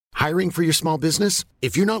Hiring for your small business?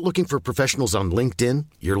 If you're not looking for professionals on LinkedIn,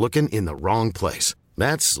 you're looking in the wrong place.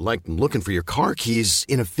 That's like looking for your car keys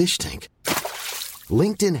in a fish tank.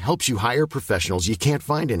 LinkedIn helps you hire professionals you can't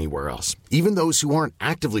find anywhere else, even those who aren't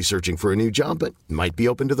actively searching for a new job but might be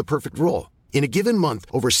open to the perfect role. In a given month,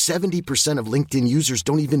 over 70% of LinkedIn users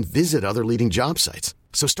don't even visit other leading job sites.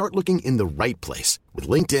 So start looking in the right place. With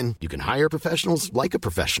LinkedIn, you can hire professionals like a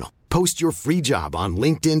professional. Post your free job on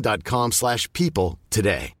linkedin.com/people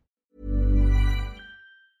today.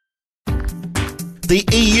 The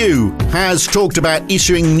EU has talked about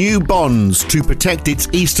issuing new bonds to protect its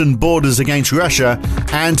eastern borders against Russia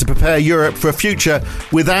and to prepare Europe for a future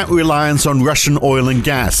without reliance on Russian oil and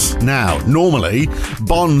gas. Now, normally,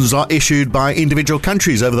 bonds are issued by individual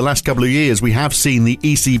countries. Over the last couple of years, we have seen the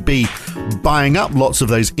ECB buying up lots of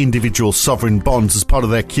those individual sovereign bonds as part of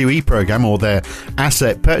their QE program, or their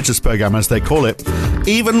asset purchase program, as they call it.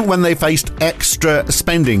 Even when they faced extra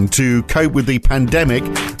spending to cope with the pandemic,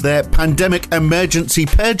 their pandemic emergency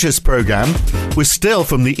purchase program was still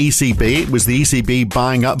from the ECB. It was the ECB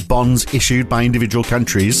buying up bonds issued by individual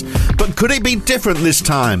countries. But could it be different this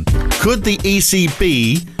time? Could the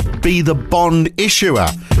ECB be the bond issuer,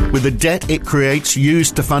 with the debt it creates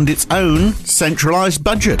used to fund its own centralised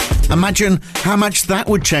budget? Imagine how much that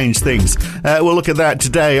would change things. We'll look at that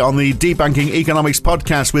today on the Debunking Economics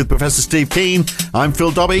podcast with Professor Steve Keen. I'm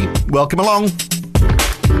Phil Dobbie. Welcome along.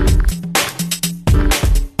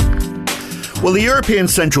 Well, the European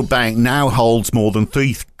Central Bank now holds more than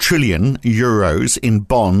 3 trillion euros in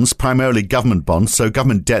bonds, primarily government bonds, so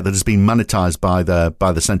government debt that has been monetised by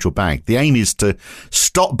the central bank. The aim is to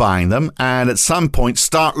stop buying them and at some point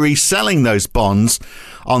start reselling those bonds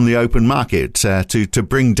on the open market to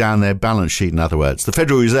bring down their balance sheet, in other words. The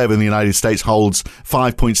Federal Reserve in the United States holds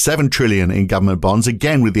 5.7 trillion in government bonds,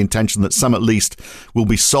 again with the intention that some at least will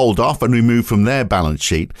be sold off and removed from their balance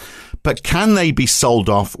sheet. But can they be sold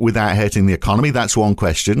off without hurting the economy? That's one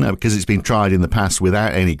question, because it's been tried in the past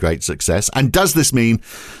without any great success. And does this mean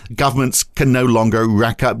governments can no longer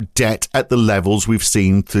rack up debt at the levels we've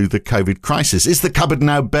seen through the COVID crisis? Is the cupboard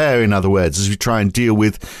now bare, in other words, as we try and deal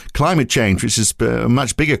with climate change, which is a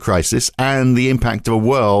much bigger crisis, and the impact of a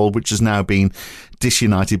world which has now been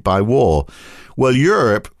disunited by war? Well,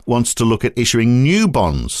 Europe wants to look at issuing new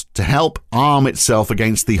bonds to help arm itself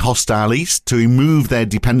against the hostile East, to remove their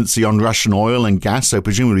dependency on Russian oil and gas. So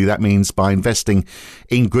presumably that means by investing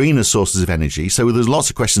in greener sources of energy. So there's lots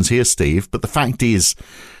of questions here, Steve, but the fact is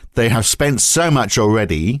they have spent so much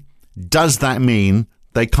already. Does that mean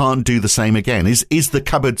they can't do the same again? Is the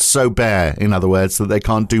cupboard so bare, in other words, that they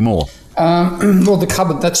can't do more? Well, the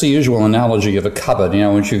cupboard, that's the usual analogy of a cupboard. You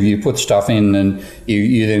know, when you put stuff in and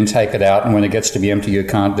you then take it out, and when it gets to be empty, you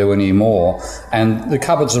can't do any more. And the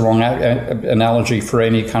cupboard's the wrong analogy for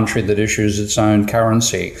any country that issues its own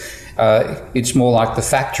currency. It's more like the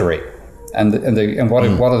factory. And what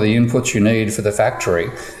are the inputs you need for the factory?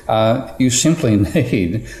 You simply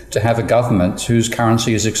need to have a government whose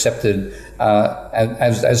currency is accepted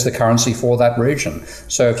as the currency for that region.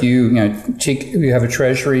 So if you tick, you have a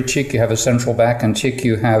treasury, tick, you have a central bank, and tick,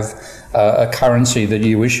 you have a currency that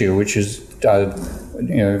you issue, which is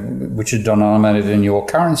denominated in your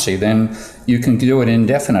currency, then you can do it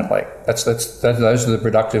indefinitely. Those are the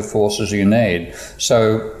productive forces you need.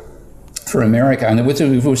 So for America, and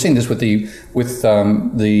we've seen this with the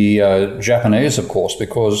Japanese, of course,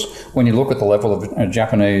 because when you look at the level of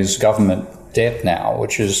Japanese government debt now,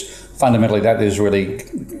 which is fundamentally, that is really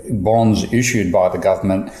bonds issued by the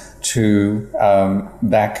government to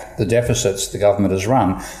back the deficits the government has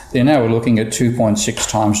run. They're now looking at 2.6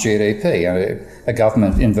 times GDP, a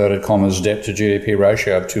government, inverted commas, debt to GDP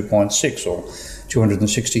ratio of 2.6 or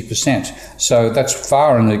 260%. So that's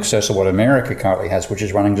far in excess of what America currently has, which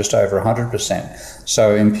is running just over 100%.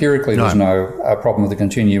 So empirically, there's no problem with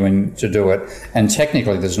continuing to do it, and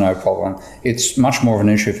technically, there's no problem. It's much more of an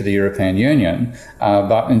issue for the European Union,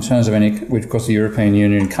 but in terms of because the European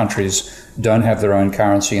Union countries don't have their own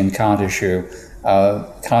currency and can't issue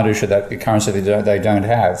that currency they don't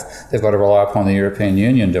have. They've got to rely upon the European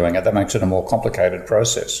Union doing it. That makes it a more complicated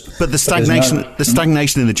process. But the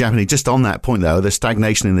stagnation in the Japanese, just on that point though, the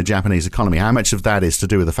stagnation in the Japanese economy, how much of that is to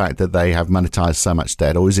do with the fact that they have monetized so much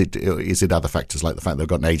debt, or is it other factors like the fact they've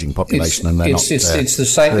got an aging population it's the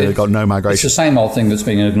same. They've got no migration. It's the same old thing that's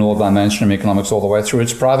being ignored by mainstream economics all the way through.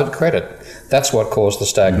 It's private credit. That's what caused the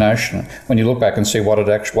stagnation. When you look back and see what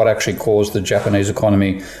actually caused the Japanese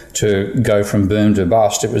economy to go from boom to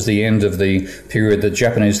bust, it was the end of the period that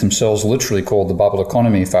Japanese themselves literally called the bubble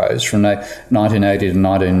economy phase from 1980 to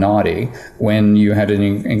 1990, when you had an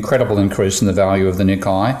incredible increase in the value of the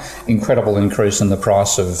Nikkei, incredible increase in the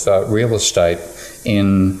price of real estate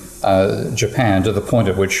in Japan, to the point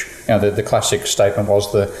at which the classic statement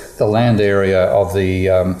was the land area of the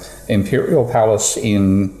Imperial Palace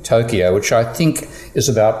in Tokyo, which I think is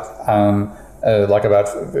about 4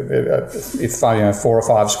 or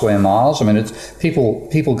 5 square miles. I mean, it's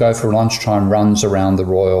people go for lunchtime runs around the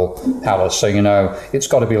Royal Palace, so it's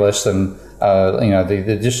got to be less than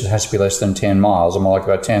the distance has to be less than 10 miles, or more like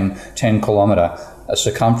about 10 kilometre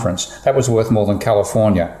circumference. That was worth more than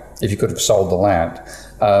California if you could have sold the land.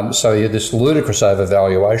 So you had this ludicrous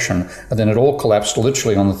overvaluation, and then it all collapsed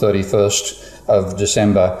literally on the 31st of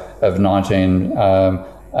December of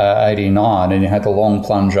 1989, and you had the long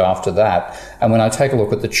plunge after that. And when I take a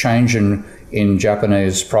look at the change in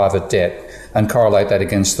Japanese private debt and correlate that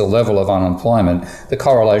against the level of unemployment, the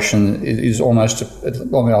correlation is almost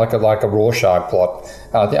like a Rorschach plot.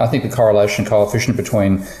 I think the correlation coefficient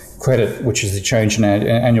between credit, which is the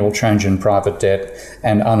annual change in private debt,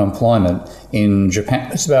 and unemployment in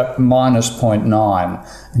Japan, it's about minus 0.9,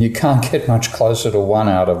 and you can't get much closer to 1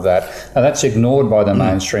 out of that. Now, that's ignored by the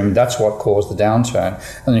mainstream. That's what caused the downturn.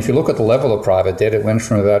 And if you look at the level of private debt, it went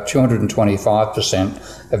from about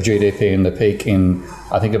 225% of GDP in the peak in,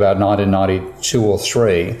 I think, about 1992 or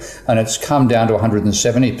 3, and it's come down to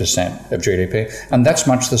 170% of GDP. And that's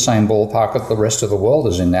much the same ballpark that the rest of the world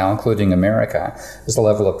is in now, including America, as the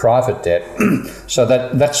level of private debt. So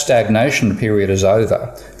that stagnation period is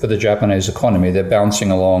over for the Japanese economy. They're bouncing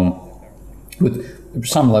along with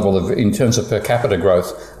some level of, in terms of per capita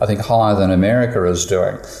growth, I think higher than America is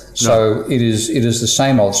doing. So it is the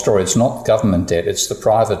same old story. It's not government debt, it's the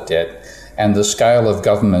private debt. And the scale of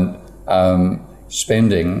government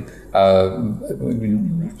spending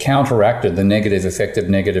counteracted the negative effect of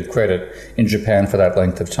negative credit in Japan for that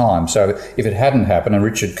length of time. So if it hadn't happened, and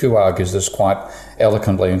Richard Koo argues this quite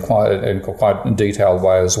eloquently and quite detailed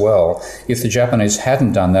way as well, if the Japanese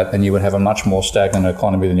hadn't done that, then you would have a much more stagnant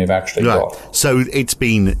economy than you've actually got. So it's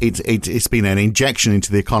been an injection into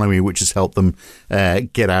the economy which has helped them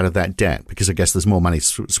get out of that debt, because I guess there's more money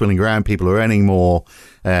swilling around, people are earning more,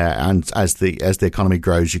 and as the economy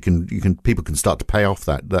grows, people can start to pay off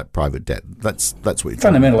that private debt. That's what you're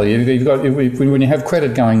fundamentally. You've got, when you have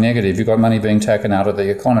credit going negative, you've got money being taken out of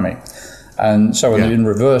the economy. And so in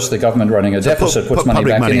reverse, the government running a deficit puts money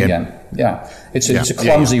back in again. Yeah, it's a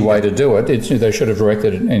clumsy way to do it. They should have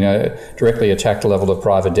directly attacked the level of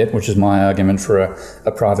private debt, which is my argument for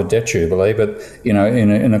a private debt jubilee. But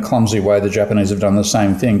in a clumsy way, the Japanese have done the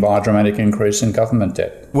same thing by a dramatic increase in government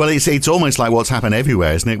debt. Well, it's almost like what's happened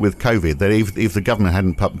everywhere, isn't it, with COVID? That if the government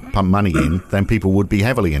hadn't pumped money in, then people would be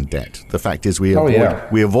heavily in debt. The fact is, we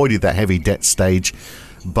avoided that heavy debt stage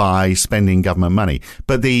by spending government money.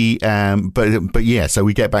 But so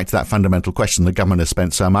we get back to that fundamental question. The government has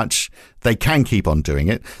spent so much, they can keep on doing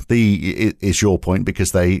it. Is your point,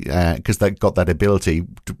 because they got that ability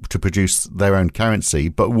to produce their own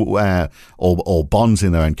currency, or bonds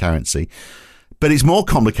in their own currency. But it's more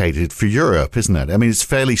complicated for Europe, isn't it? I mean, it's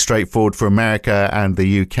fairly straightforward for America and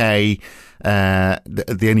the UK.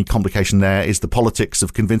 The only complication there is the politics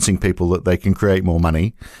of convincing people that they can create more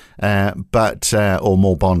money, or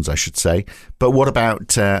more bonds, I should say. But what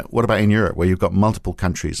about in Europe, where you've got multiple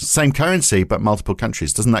countries, same currency but multiple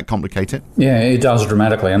countries? Doesn't that complicate it? Yeah, it does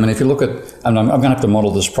dramatically. I mean, if you look at, and I'm going to have to model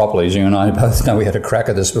this properly, as you and I both know, we had a crack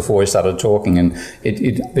at this before we started talking, and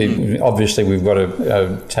it obviously we've got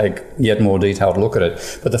to take yet more detailed look at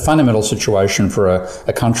it. But the fundamental situation for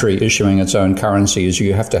a country issuing its own currency is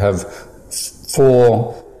you have to have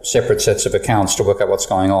 4 separate sets of accounts to work out what's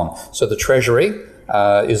going on. So the Treasury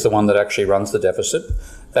is the one that actually runs the deficit.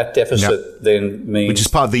 That deficit then means, which is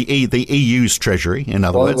part of the EU's Treasury, in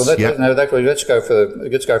other words. Let's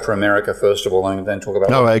go for America first of all, and then talk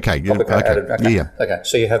about. Okay.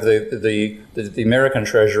 So you have the American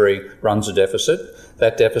Treasury runs a deficit.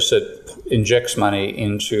 That deficit injects money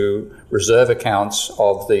into reserve accounts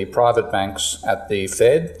of the private banks at the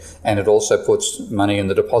Fed, and it also puts money in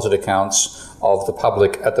the deposit accounts of the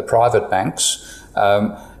public at the private banks.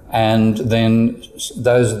 And then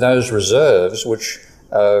those reserves, which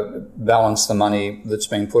balance the money that's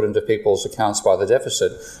being put into people's accounts by the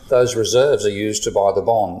deficit, those reserves are used to buy the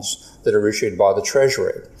bonds that are issued by the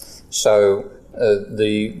Treasury. So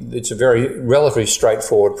it's a very relatively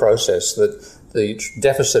straightforward process that the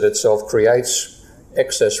deficit itself creates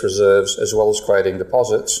excess reserves as well as creating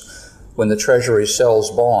deposits. When the Treasury sells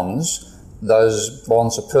bonds, those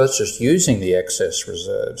bonds are purchased using the excess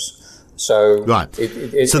reserves. So right.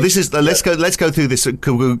 So this is let's go through this. We're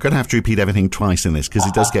going to have to repeat everything twice in this because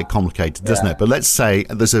it does get complicated, doesn't it? But let's say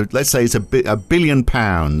it's £1 billion,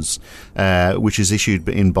 which is issued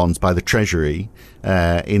in bonds by the Treasury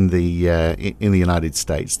in the United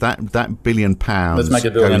States. That £1 billion. Let's make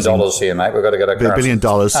 $1 billion here, mate. We've got to get a $1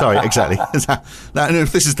 billion. Sorry, exactly.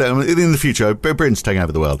 This is in the future. Britain's taking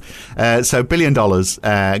over the world. So $1 billion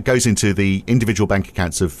goes into the individual bank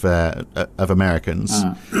accounts of Americans.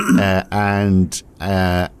 And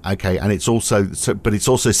it's also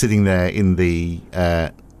sitting there in the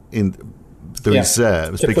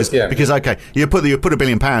reserves because you put £1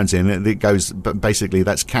 billion in, and it goes, basically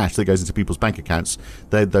that's cash that goes into people's bank accounts.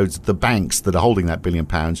 The banks that are holding that £1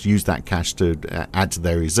 billion use that cash to add to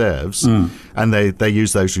their reserves, and they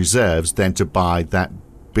use those reserves then to buy that $1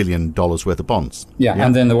 billion worth of bonds. Yeah,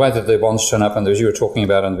 and then the way that the bonds turn up, and as you were talking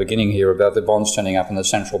about in the beginning here about the bonds turning up in the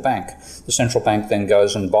central bank then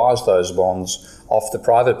goes and buys those bonds off the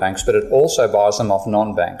private banks, but it also buys them off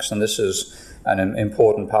non-banks. And this is an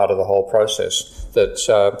important part of the whole process, that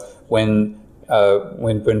when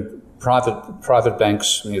private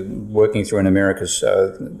banks, working through in America's,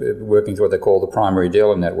 working through what they call the primary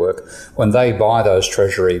dealer network, when they buy those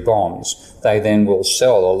treasury bonds, they then will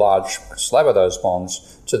sell a large slab of those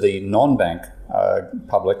bonds to the non-bank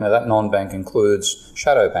public. Now, that non-bank includes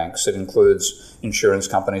shadow banks. It includes insurance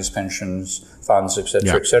companies, pensions, funds,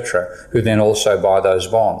 etc., who then also buy those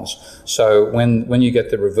bonds. So when you get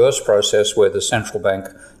the reverse process where the central bank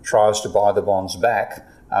tries to buy the bonds back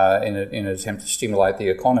in an attempt to stimulate the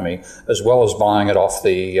economy, as well as buying it off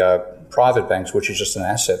the private banks, which is just an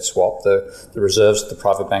asset swap, the reserves of the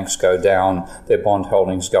private banks go down, their bond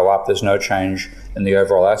holdings go up. There's no change in the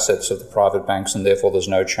overall assets of the private banks, and therefore there's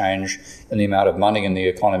no change in the amount of money in the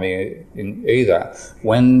economy either.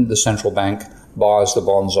 When the central bank buys the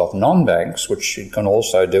bonds off non-banks, which it can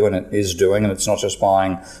also do, and it is doing, and it's not just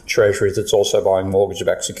buying treasuries, it's also buying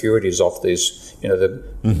mortgage-backed securities off these,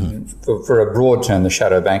 for a broad term, the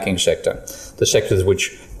shadow banking sector, the sectors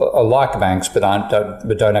which are like banks but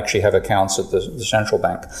don't actually have accounts at the central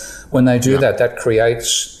bank. When they do that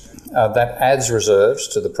creates that adds reserves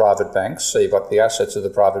to the private banks. So you've got the assets of the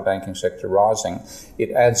private banking sector rising.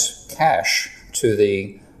 It adds cash to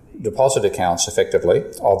the deposit accounts, effectively,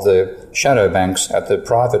 of the shadow banks at the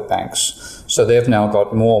private banks. So they've now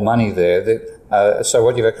got more money there. So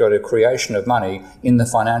what you've got a creation of money in the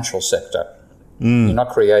financial sector. You're not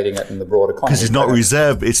creating it in the broad economy. Because it's not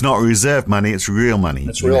reserved money, it's real money.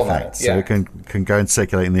 It's real money, So it can go and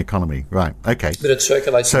circulate in the economy. Right, okay. But it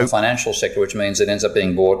circulates in the financial sector, which means it ends up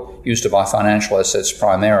being used to buy financial assets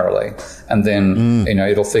primarily. And then,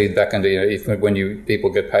 it'll feed back into, when people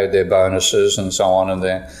get paid their bonuses and so on, and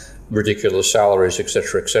their ridiculous salaries,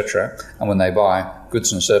 etc., and when they buy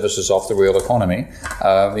goods and services off the real economy,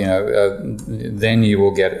 then you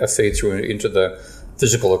will get a feed through into the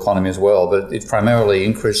physical economy as well, but it primarily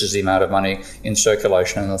increases the amount of money in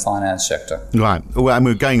circulation in the finance sector. Right. Well, and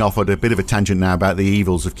we're going off on a bit of a tangent now about the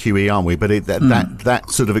evils of QE, aren't we? But that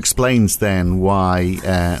sort of explains then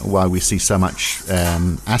why we see so much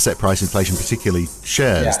asset price inflation, particularly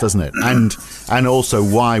shares, doesn't it? And also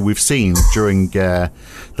why we've seen during the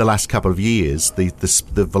last couple of years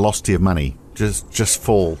the velocity of money just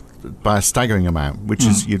fall by a staggering amount, which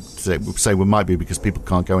is, you'd say might be because people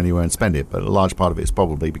can't go anywhere and spend it, but a large part of it is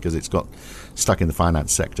probably because it's got stuck in the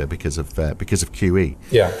finance sector because of QE.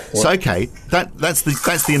 Yeah. So okay, that's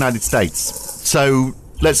the United States. So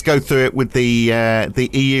let's go through it with the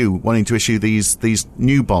EU wanting to issue these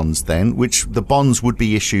new bonds then, which the bonds would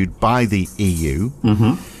be issued by the EU.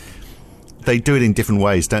 They do it in different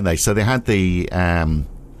ways, don't they? So they had the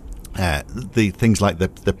things like the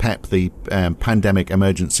PEP, the Pandemic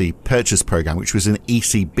Emergency Purchase Program, which was an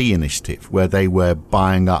ECB initiative where they were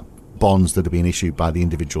buying up bonds that have been issued by the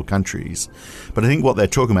individual countries. But I think what they're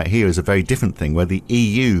talking about here is a very different thing, where the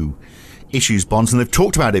EU issues bonds, and they've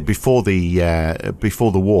talked about it before the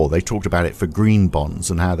war. They talked about it for green bonds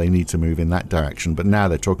and how they need to move in that direction. But now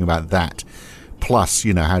they're talking about that. Plus,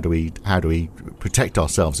 how do we protect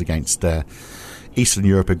ourselves against Eastern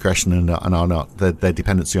Europe aggression and their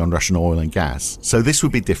dependency on Russian oil and gas? So this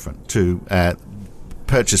would be different to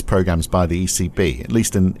purchase programs by the ECB, at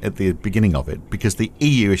least at the beginning of it, because the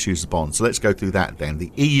EU issues the bonds. So let's go through that then.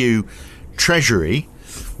 The EU Treasury,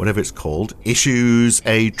 whatever it's called, issues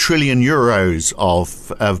 €1 trillion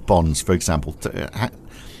of bonds, for example.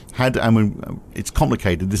 It's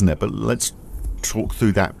complicated, isn't it? But let's talk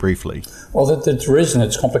through that briefly. Well, the reason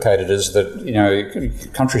it's complicated is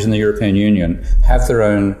that countries in the European Union have their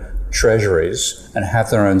own treasuries and have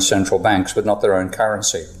their own central banks, but not their own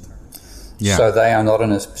currency. Yeah. So they are not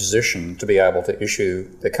in a position to be able to issue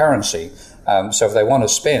the currency. So if they want to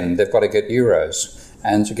spend, they've got to get euros.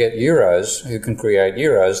 And to get euros, who can create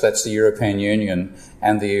euros? That's the European Union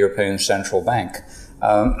and the European Central Bank.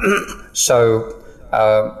 Or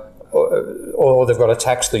they've got to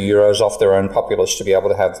tax the euros off their own populace to be able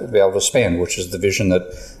to spend, which is the vision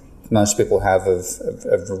that most people have of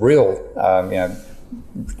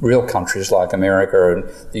real countries like America and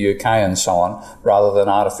the UK and so on, rather than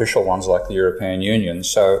artificial ones like the European Union.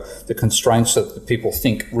 So the constraints that the people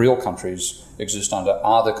think real countries exist under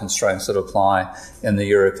are the constraints that apply in the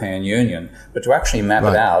European Union. But to actually map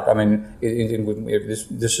it out, I mean,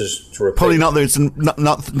 this is to repeat. Probably not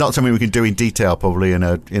something we can do in detail. Probably in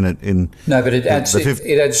no, but it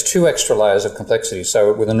adds two extra layers of complexity.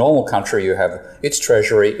 So with a normal country, you have its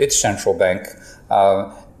treasury, its central bank.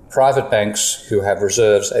 Private banks who have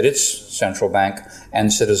reserves at its central bank,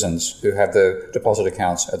 and citizens who have the deposit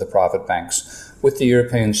accounts at the private banks. With the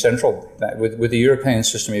European with the European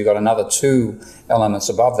system, you've got another two elements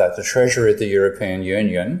above that: the Treasury of the European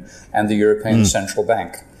Union and the European Central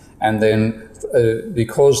Bank. And then,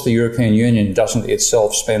 because the European Union doesn't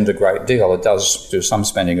itself spend a great deal, it does do some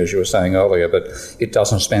spending, as you were saying earlier, but it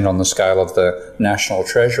doesn't spend on the scale of the national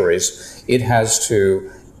treasuries. It has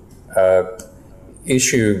to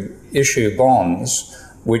issue bonds,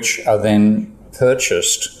 which are then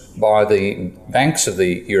purchased by the banks of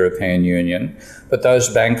the European Union, but those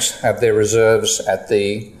banks have their reserves at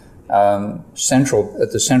the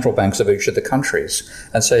central banks of each of the countries.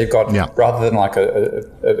 And so you've got, rather than like a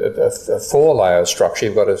 4-layer structure,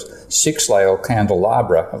 you've got a 6-layer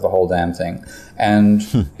candelabra of the whole damn thing. And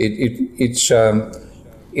it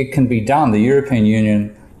can be done. The European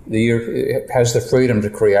Union has the freedom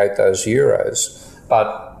to create those euros,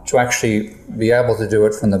 but to actually be able to do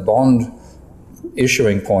it from the bond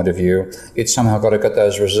issuing point of view, it's somehow got to get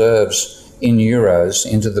those reserves in euros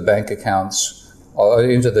into the bank accounts, or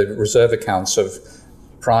into the reserve accounts of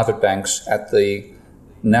private banks at the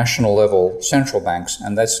national level, central banks,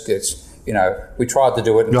 and we tried to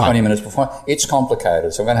do it in 20 minutes before. It's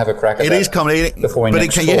complicated, so I'm going to have a crack at it. It is complicated, before we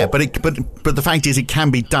next talk. But the fact is, it can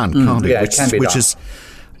be done, can't it? Yeah, it can be done.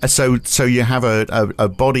 So you have a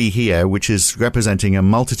body here which is representing a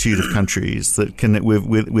multitude of countries that can,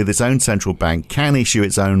 with its own central bank, can issue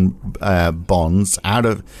its own bonds out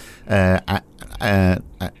of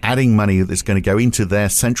adding money that's going to go into their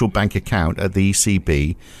central bank account at the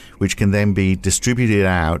ECB, which can then be distributed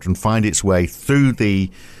out and find its way through the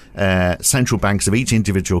central banks of each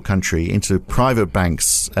individual country into private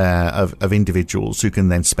banks of individuals who can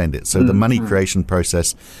then spend it. So the money creation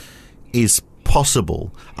process is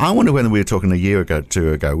possible. I wonder whether we were talking a year ago,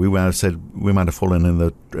 2 ago, we might have fallen in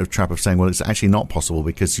the trap of saying, well, it's actually not possible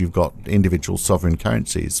because you've got individual sovereign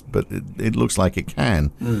currencies, but it looks like it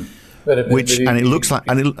can. It looks like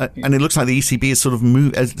the ECB is sort of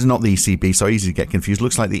not the ECB, so easy to get confused. It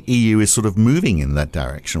looks like the EU is sort of moving in that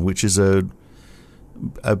direction, which is a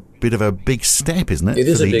bit of a big step, isn't it? It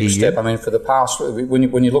is a big step. I mean, for the past, when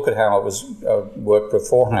you look at how it was worked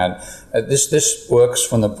beforehand, this works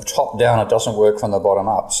from the top down. It doesn't work from the bottom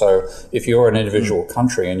up. So if you're an individual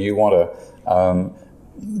country and you want to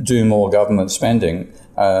do more government spending,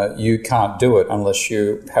 you can't do it unless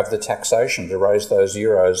you have the taxation to raise those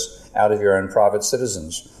euros out of your own private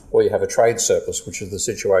citizens, or you have a trade surplus, which is the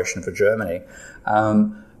situation for Germany.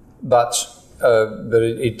 But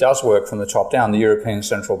it does work from the top down. The European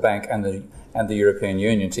Central Bank and the European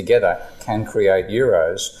Union together can create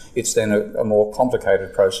euros. It's then a more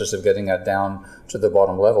complicated process of getting that down to the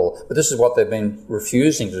bottom level. But this is what they've been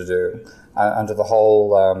refusing to do under the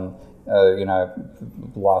whole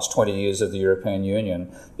last 20 years of the European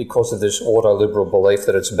Union, because of this ordo-liberal belief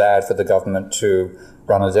that it's bad for the government to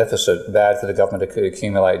run a deficit, bad for the government to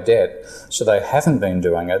accumulate debt. So they haven't been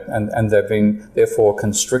doing it, and they've been therefore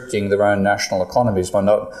constricting their own national economies by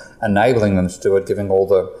not enabling them to do it, giving all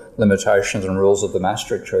the limitations and rules of the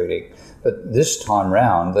Maastricht Treaty. But this time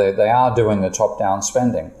round, they are doing the top-down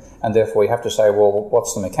spending. And therefore, we have to say, well,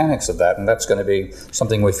 what's the mechanics of that? And that's going to be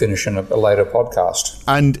something we finish in a later podcast.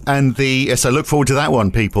 So look forward to that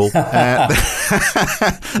one, people.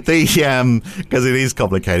 Because it is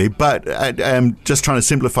complicated. But just trying to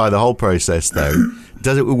simplify the whole process, though.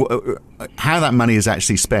 How that money is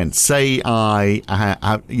actually spent? Say I'm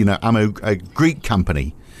a Greek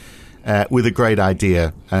company. With a great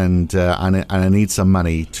idea, and I need some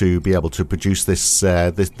money to be able to produce this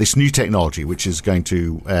new technology, which is going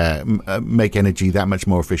to make energy that much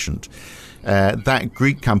more efficient. That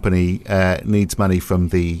Greek company needs money from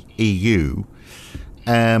the EU.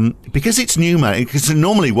 because it's new money, because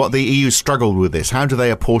normally what the EU struggled with this, how do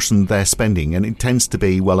they apportion their spending? And it tends to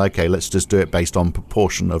be, well, okay, let's just do it based on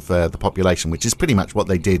proportion of the population, which is pretty much what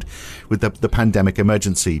they did with the pandemic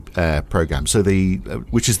emergency program. So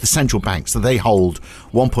which is the central bank. So they hold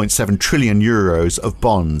 1.7 trillion euros of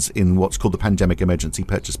bonds in what's called the pandemic emergency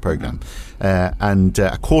purchase program. And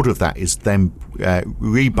a quarter of that is them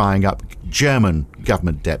rebuying up German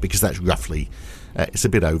government debt, because that's roughly it's a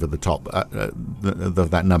bit over the top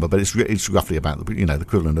of that number, but it's roughly about the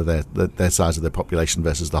equivalent of their size of their population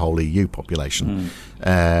versus the whole EU population.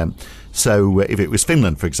 So if it was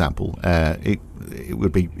Finland, for example, it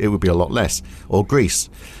would be a lot less, or Greece.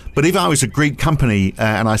 But if I was a Greek company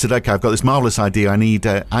and I said, okay, I've got this marvelous idea, I need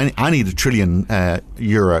 $1 trillion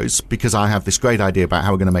euros because I have this great idea about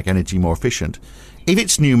how we're going to make energy more efficient. If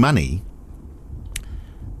it's new money,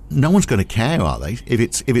 no one's going to care, are they? If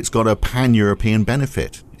it's got a pan-European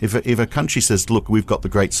benefit. If a country says, look, we've got the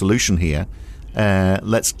great solution here,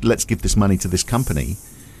 let's give this money to this company,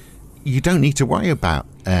 you don't need to worry about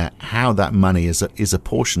how that money is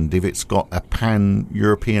apportioned if it's got a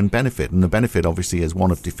pan-European benefit. And the benefit, obviously, is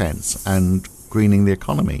one of defence and greening the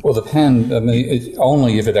economy. Well,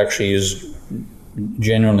 only if it actually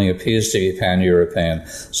genuinely appears to be pan-European.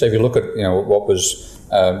 So if you look at what was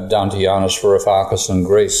done to Yanis Varoufakis in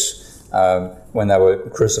Greece when they were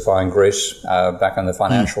crucifying Greece back in the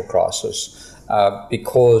financial crisis,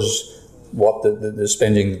 because what the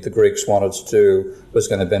spending that the Greeks wanted to do was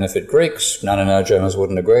going to benefit Greeks. No, Germans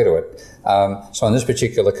wouldn't agree to it. So in this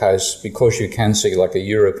particular case, because you can see like a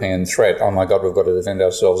European threat, oh my God, we've got to defend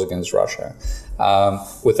ourselves against Russia.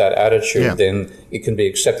 With that attitude, then it can be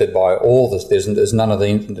accepted by all this. There's none of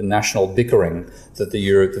the national bickering that the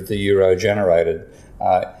euro generated.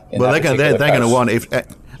 They're going to want if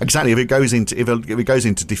it goes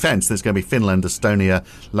into defence, there's going to be Finland, Estonia,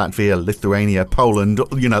 Latvia, Lithuania, Poland.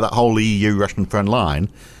 That whole EU-Russian front line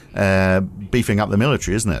beefing up the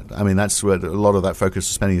military, isn't it? I mean, that's where a lot of that focus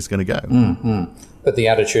of spending is going to go. Mm-hmm. But the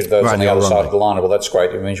attitude of those on the other side of the line, well, that's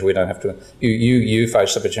great. It means we don't have to. You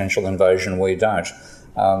face a potential invasion, we don't.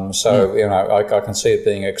 I can see it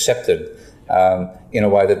being accepted in a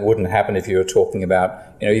way that wouldn't happen if you were talking about,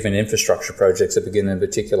 even infrastructure projects that begin in a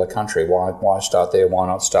particular country. Why start there? Why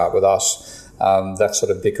not start with us? That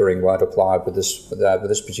sort of bickering won't apply with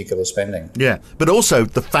this particular spending. Yeah, but also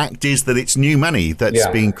the fact is that it's new money that's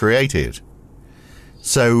being created.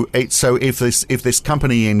 So if this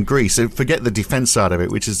company in Greece, forget the defence side of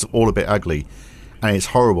it, which is all a bit ugly, and it's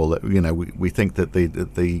horrible that we think that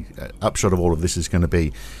the upshot of all of this is going to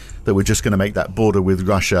be that we're just going to make that border with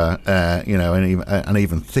Russia, an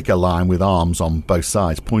even thicker line with arms on both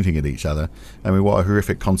sides pointing at each other. I mean, what a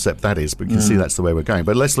horrific concept that is, but you can see that's the way we're going.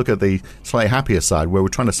 But let's look at the slightly happier side, where we're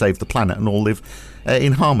trying to save the planet and all live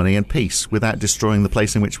in harmony and peace without destroying the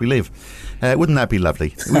place in which we live. Wouldn't that be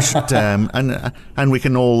lovely? We should, and we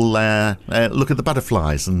can all look at the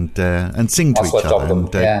butterflies and sing to each other.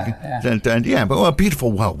 But what a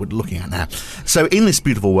beautiful world we're looking at now. So in this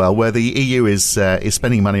beautiful world where the EU is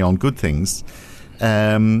spending money on good things,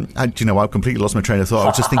 I've completely lost my train of thought. I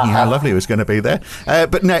was just thinking how lovely it was going to be there.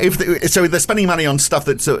 But no, if they're spending money on stuff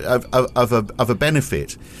that's of a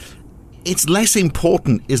benefit, it's less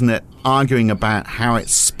important, isn't it, arguing about how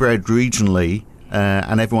it's spread regionally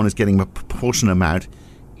and everyone is getting a proportionate amount,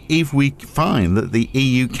 if we find that the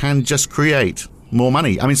EU can just create more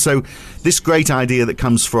money. I mean, so this great idea that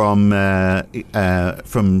comes from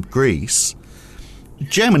Greece,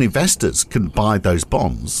 German investors can buy those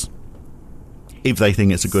bonds if they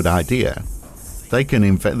think it's a good idea. They can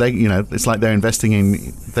it's like they're investing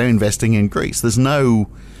in Greece. There's no.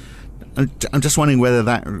 I'm just wondering whether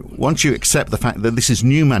that, once you accept the fact that this is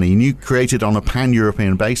new money, new created on a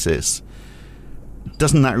pan-European basis,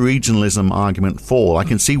 doesn't that regionalism argument fall? I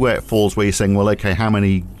can see where it falls, where you're saying, well, okay, how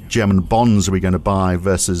many German bonds are we going to buy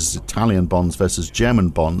versus Italian bonds versus German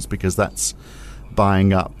bonds, because that's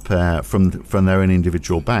buying up from their own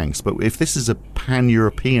individual banks. But if this is a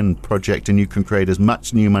pan-European project and you can create as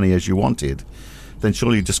much new money as you wanted, then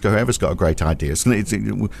surely you just go, whoever's got a great idea.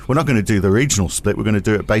 We're not going to do the regional split. We're going to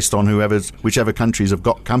do it based on whichever countries have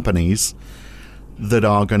got companies that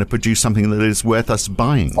are going to produce something that is worth us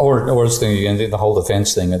buying. Or it's the whole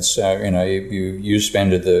defence thing. It's you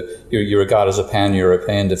spend you regard as a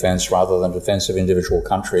pan-European defence rather than defence of individual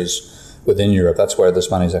countries within Europe. That's where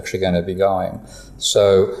this money is actually going to be going.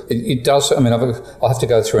 So it does. I mean, I'll have to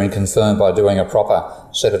go through and confirm by doing a proper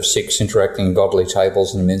set of 6 interacting godly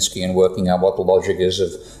tables in Minsky and working out what the logic is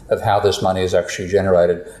of how this money is actually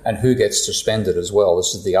generated and who gets to spend it as well.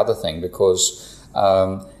 This is the other thing, because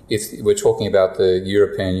if we're talking about the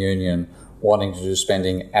European Union wanting to do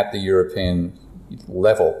spending at the European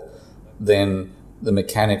level, then the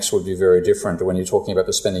mechanics would be very different to when you're talking about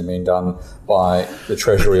the spending being done by the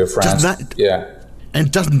Treasury of France.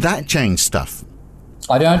 And doesn't that change stuff?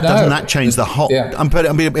 I don't know. Doesn't that change the whole... Yeah.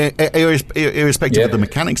 Irrespective of the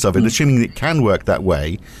mechanics of it, assuming it can work that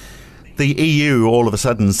way, the EU all of a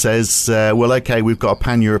sudden says, well, okay, we've got a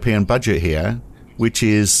pan-European budget here, which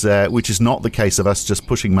is not the case of us just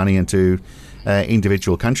pushing money into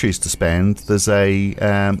individual countries to spend. There's we're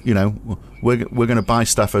going to buy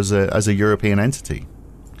stuff as a European entity.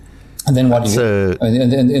 And then what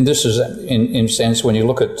and this is in sense when you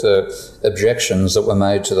look at objections that were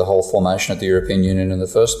made to the whole formation of the European Union in the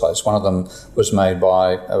first place. One of them was made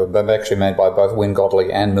by both Wynne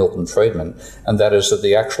Godley and Milton Friedman, and that is that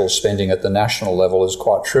the actual spending at the national level is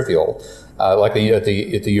quite trivial. At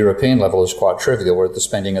the European level is quite trivial, where the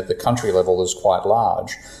spending at the country level is quite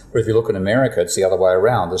large. But if you look at America, it's the other way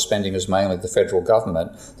around. The spending is mainly the federal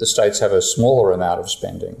government. The states have a smaller amount of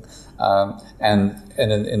spending. And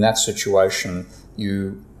in that situation,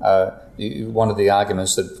 one of the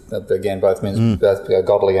arguments that again both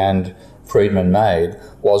Godley and Friedman made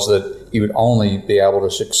was that you would only be able to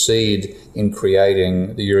succeed in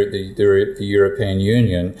creating the European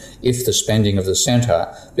Union if the spending of the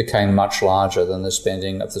centre became much larger than the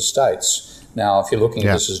spending of the states. Now, if you're looking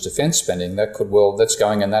at this as defence spending, that's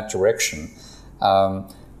going in that direction.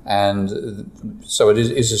 And so it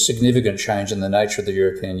is a significant change in the nature of the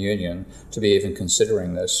European Union to be even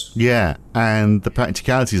considering this. Yeah, and the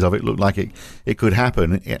practicalities of it look like it could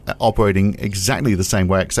happen, operating exactly the same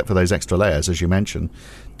way, except for those extra layers, as you mentioned,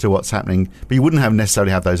 to what's happening. But you wouldn't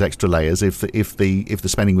necessarily have those extra layers if the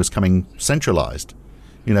spending was coming centralised.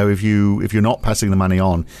 You know, if you're not passing the money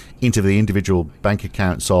on into the individual bank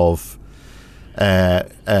accounts of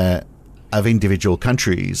individual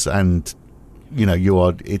countries, and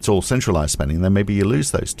it's all centralised spending, then maybe you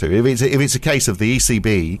lose those two. If it's a case of the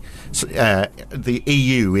ECB, the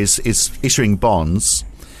EU is issuing bonds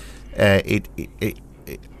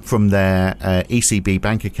from their ECB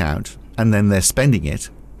bank account, and then they're spending it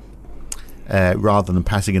rather than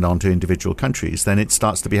passing it on to individual countries, then it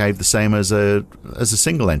starts to behave the same as a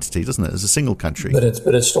single entity, doesn't it? As a single country. But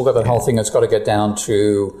it's still got that whole thing. It's got to get down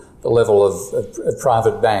to the level of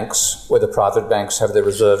private banks, where the private banks have their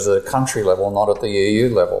reserves at the country level, not at the EU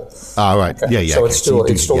level. Ah, right. Okay. Yeah. So it's still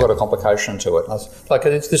got a complication to it.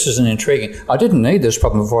 This is an intriguing. I didn't need this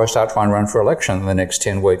problem before I start trying to run for election in the next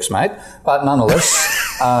 10 weeks, mate. But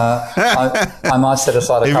nonetheless, I might set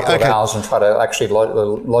aside a couple of hours and try to actually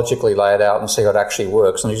logically lay it out and see how it actually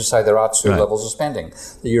works. And as you say, there are two levels of spending.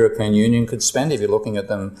 The European Union could spend, if you're looking at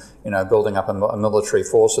them, building up a military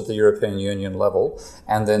force at the European Union level,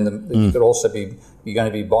 and then you could also you're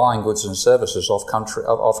going to be buying goods and services off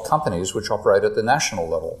companies which operate at the national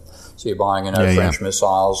level. So you're buying, French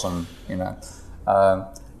missiles and,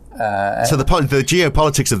 so the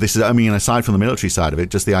geopolitics of this is, aside from the military side of it,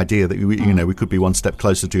 just the idea that we could be one step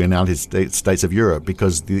closer to the United States of Europe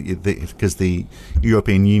because the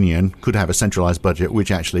European Union could have a centralised budget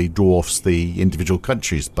which actually dwarfs the individual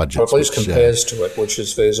countries' budgets. Or at least compares to it, which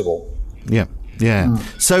is feasible. Yeah. Yeah.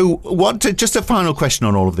 So just a final question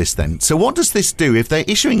on all of this then. So what does this do? If they're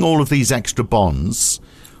issuing all of these extra bonds,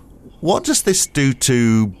 what does this do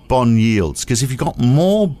to bond yields? Because if you've got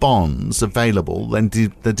more bonds available, then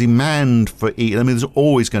the demand for there's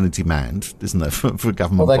always going to demand, isn't there, for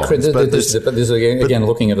government bonds?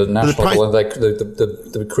 Looking at a national level,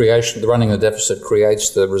 the running the deficit creates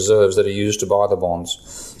the reserves that are used to buy the bonds.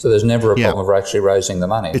 So there's never a problem of actually raising the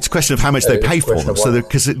money. It's a question of how much they pay for them. So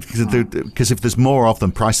because if there's more of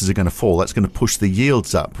them, prices are going to fall. That's going to push the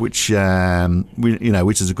yields up, which is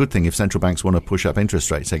a good thing if central banks want to push up interest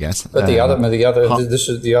rates, I guess. But this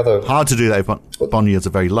is the other hard to do that if bond yields are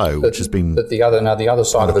very low, which has been. But the other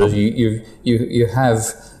side of it is you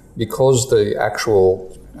have, because the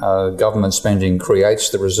actual government spending creates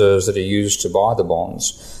the reserves that are used to buy the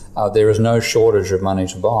bonds. There is no shortage of money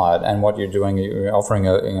to buy it, and what you're doing, you're offering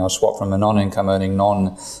a swap from a non-income earning,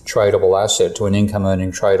 non-tradable asset to an income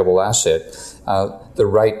earning tradable asset. The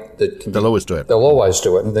rate that can they'll always do it. They'll always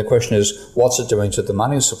do it, and the question is, what's it doing to the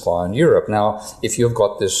money supply in Europe? Now, if you've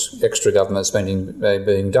got this extra government spending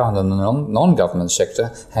being done, then the non-government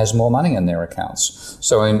sector has more money in their accounts.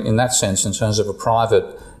 So, in that sense, in terms of a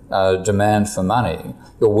private demand for money,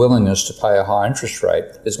 your willingness to pay a high interest rate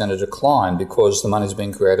is going to decline because the money is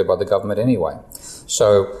being created by the government anyway.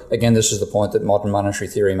 So again, this is the point that modern monetary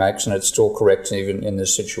theory makes, and it's still correct even in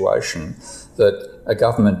this situation, that a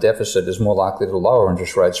government deficit is more likely to lower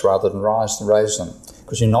interest rates rather than raise them.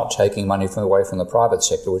 because you're not taking money away from the private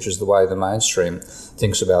sector, which is the way the mainstream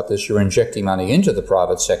thinks about this. You're injecting money into the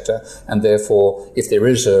private sector, and therefore, if there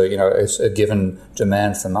is a given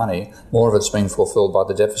demand for money, more of it's being fulfilled by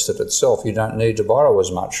the deficit itself. You don't need to borrow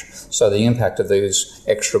as much. So the impact of these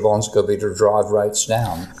extra bonds could be to drive rates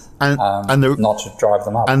down. Not to drive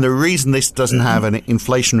them up. And the reason this doesn't have an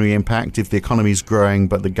inflationary impact if the economy is growing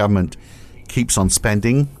but the government keeps on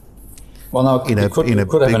spending. Well, no, it could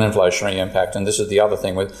have an inflationary impact, and this is the other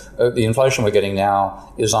thing. With the inflation we're getting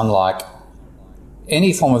now is unlike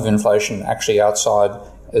any form of inflation actually outside,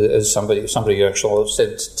 as somebody actually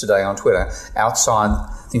said today on Twitter, outside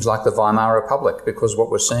things like the Weimar Republic, because what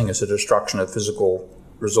we're seeing is a destruction of physical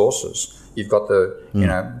resources. You've got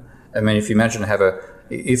if you imagine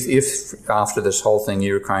if after this whole thing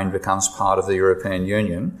Ukraine becomes part of the European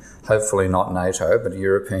Union, hopefully not NATO, but the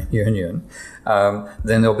European Union,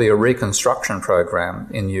 then there'll be a reconstruction program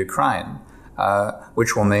in Ukraine,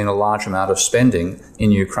 which will mean a large amount of spending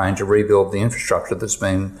in Ukraine to rebuild the infrastructure that's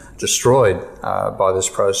been destroyed by this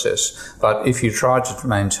process. But if you try to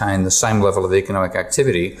maintain the same level of economic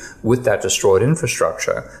activity with that destroyed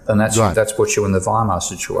infrastructure, then that's put you in the Weimar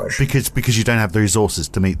situation. Because you don't have the resources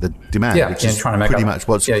to meet the demand. Yeah, which is trying to make pretty much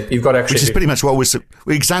what's you've got actually, which is pretty much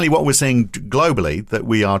exactly what we're seeing globally, that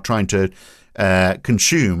we are trying to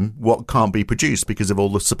consume what can't be produced because of all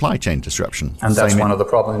the supply chain disruption. And that's one of the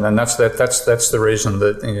problems. And that's the reason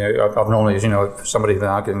that I've normally, somebody's been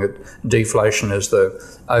arguing that deflation is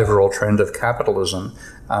the overall trend of capitalism.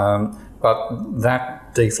 But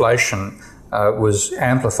that deflation was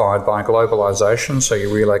amplified by globalization. So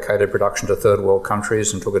you relocated production to third world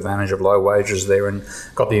countries and took advantage of low wages there and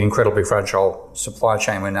got the incredibly fragile supply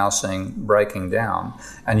chain we're now seeing breaking down.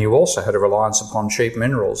 And you also had a reliance upon cheap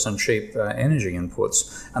minerals and cheap energy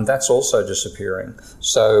inputs, and that's also disappearing.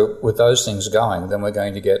 So with those things going, then we're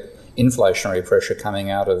going to get inflationary pressure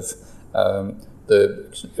coming out of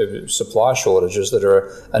the supply shortages that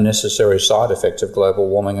are a necessary side effect of global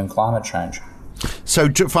warming and climate change. So,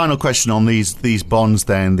 final question on these bonds.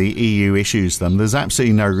 Then the EU issues them. There's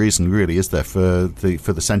absolutely no reason, really, is there, for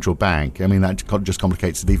the central bank? I mean, that just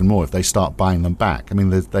complicates it even more if they start buying them back. I mean,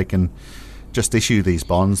 they can just issue these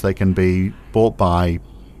bonds. They can be bought by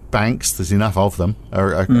banks. There's enough of them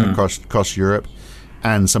across Europe,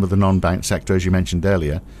 and some of the non-bank sector, as you mentioned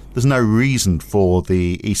earlier. There's no reason for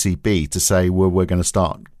the ECB to say, well, we're going to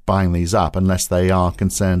start buying these up unless they are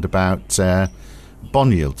concerned about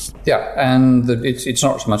bond yields. Yeah, and it's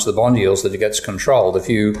not so much the bond yields that it gets controlled. If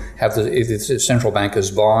the central bank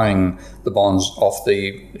is buying the bonds off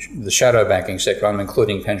the shadow banking sector, I'm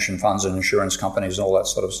including pension funds and insurance companies and all that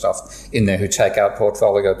sort of stuff in there who take out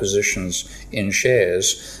portfolio positions in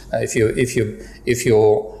shares. If you're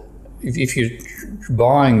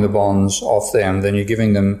buying the bonds off them, then you're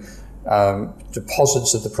giving them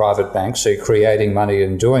deposits at the private bank, so you're creating money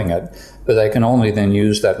and doing it, but they can only then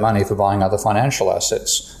use that money for buying other financial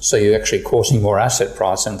assets. So you're actually causing more asset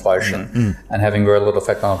price inflation and having very little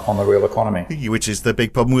effect on the real economy. Which is the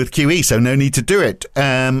big problem with QE, so no need to do it.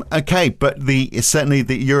 Okay, but certainly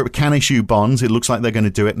the Europe can issue bonds. It looks like they're going to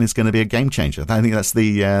do it, and it's going to be a game changer. I think that's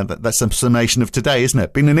that's the summation of today, isn't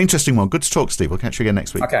it? Been an interesting one. Good to talk, Steve. We'll catch you again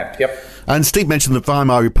next week. Okay, yep. And Steve mentioned the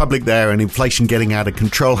Weimar Republic there and inflation getting out of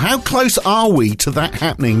control. How close are we to that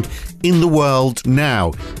happening in the world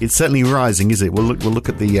now? It's certainly rising, is it? We'll look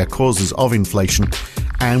at the causes of inflation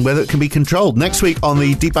and whether it can be controlled next week on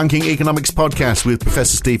the Debunking Economics podcast with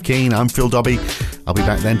Professor Steve Keen. I'm Phil Dobbie. I'll be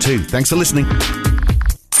back then too. Thanks for listening.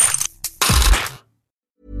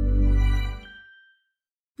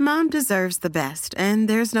 Mom deserves the best, and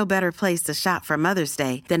there's no better place to shop for Mother's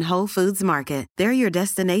Day than Whole Foods Market. They're your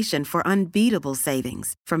destination for unbeatable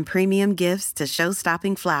savings, from premium gifts to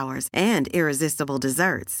show-stopping flowers and irresistible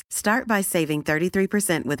desserts. Start by saving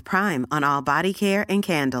 33% with Prime on all body care and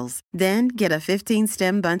candles. Then get a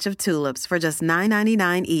 15-stem bunch of tulips for just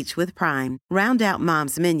 $9.99 each with Prime. Round out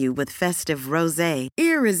Mom's menu with festive rosé,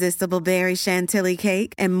 irresistible berry chantilly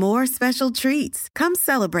cake, and more special treats. Come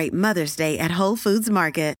celebrate Mother's Day at Whole Foods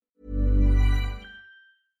Market.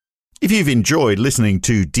 If you've enjoyed listening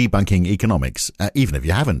to Debunking Economics, even if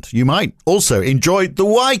you haven't, you might also enjoy The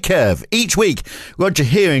Y-Curve. Each week, Roger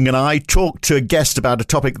Hearing and I talk to a guest about a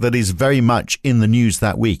topic that is very much in the news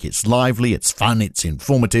that week. It's lively, it's fun, it's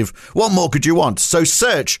informative. What more could you want? So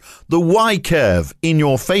search The Y-Curve in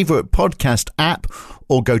your favourite podcast app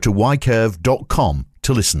or go to ycurve.com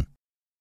to listen.